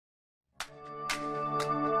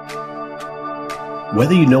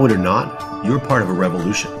Whether you know it or not, you're part of a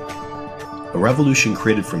revolution. A revolution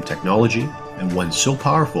created from technology, and one so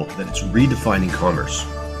powerful that it's redefining commerce.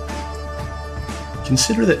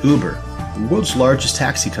 Consider that Uber, the world's largest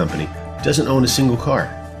taxi company, doesn't own a single car.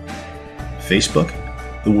 Facebook,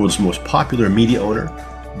 the world's most popular media owner,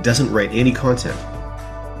 doesn't write any content.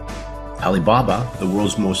 Alibaba, the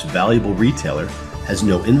world's most valuable retailer, has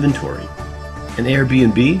no inventory. And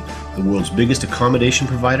Airbnb, the world's biggest accommodation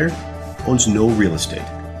provider, owns no real estate.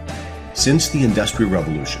 Since the Industrial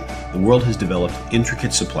Revolution, the world has developed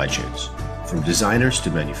intricate supply chains, from designers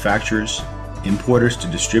to manufacturers, importers to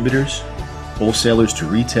distributors, wholesalers to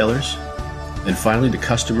retailers, and finally to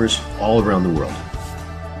customers all around the world.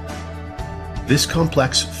 This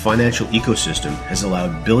complex financial ecosystem has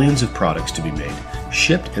allowed billions of products to be made,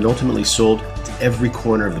 shipped, and ultimately sold to every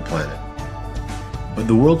corner of the planet. But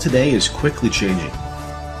the world today is quickly changing.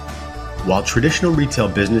 While traditional retail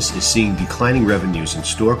business is seeing declining revenues and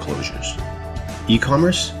store closures,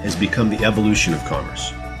 e-commerce has become the evolution of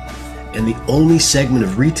commerce, and the only segment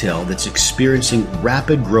of retail that's experiencing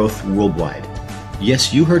rapid growth worldwide.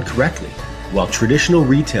 Yes, you heard correctly. While traditional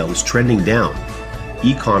retail is trending down,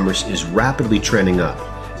 e-commerce is rapidly trending up,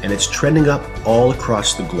 and it's trending up all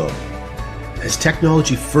across the globe. As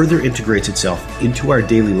technology further integrates itself into our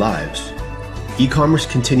daily lives, e-commerce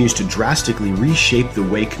continues to drastically reshape the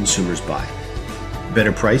way consumers buy.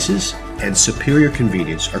 Better prices and superior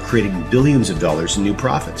convenience are creating billions of dollars in new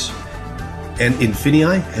profits. And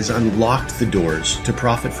INFINii has unlocked the doors to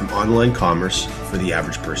profit from online commerce for the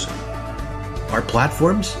average person. Our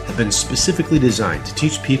platforms have been specifically designed to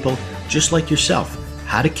teach people just like yourself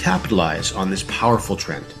how to capitalize on this powerful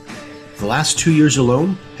trend. The last 2 years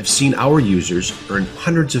alone have seen our users earn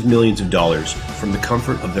hundreds of millions of dollars from the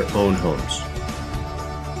comfort of their own homes.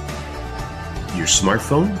 Your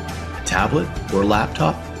smartphone, a tablet, or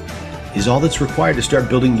laptop is all that's required to start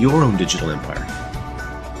building your own digital empire.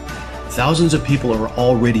 Thousands of people are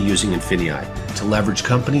already using INFINii to leverage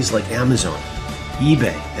companies like Amazon,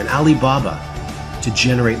 eBay, and Alibaba to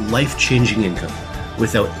generate life-changing income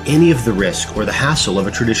without any of the risk or the hassle of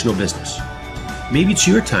a traditional business. Maybe it's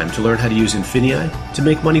your time to learn how to use INFINii to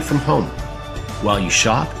make money from home, while you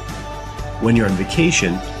shop, when you're on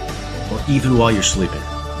vacation, or even while you're sleeping.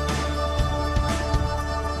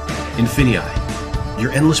 INFINii,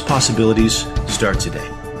 your endless possibilities start today.